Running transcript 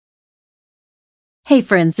Hey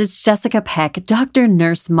friends, it's Jessica Peck, Dr.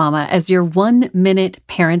 Nurse Mama, as your 1-minute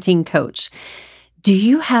parenting coach. Do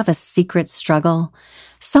you have a secret struggle?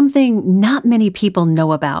 Something not many people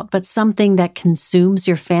know about, but something that consumes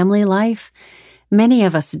your family life? Many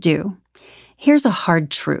of us do. Here's a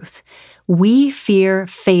hard truth. We fear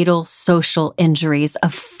fatal social injuries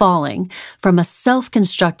of falling from a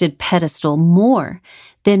self-constructed pedestal more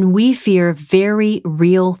than we fear very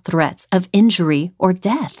real threats of injury or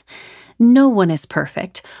death. No one is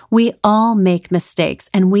perfect. We all make mistakes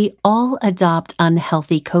and we all adopt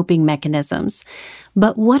unhealthy coping mechanisms.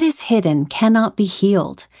 But what is hidden cannot be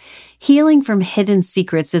healed. Healing from hidden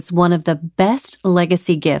secrets is one of the best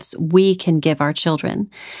legacy gifts we can give our children.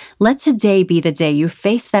 Let today be the day you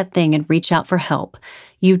face that thing and reach out for help.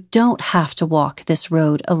 You don't have to walk this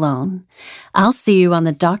road alone. I'll see you on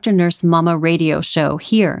the Dr. Nurse Mama radio show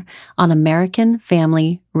here on American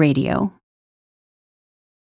Family Radio.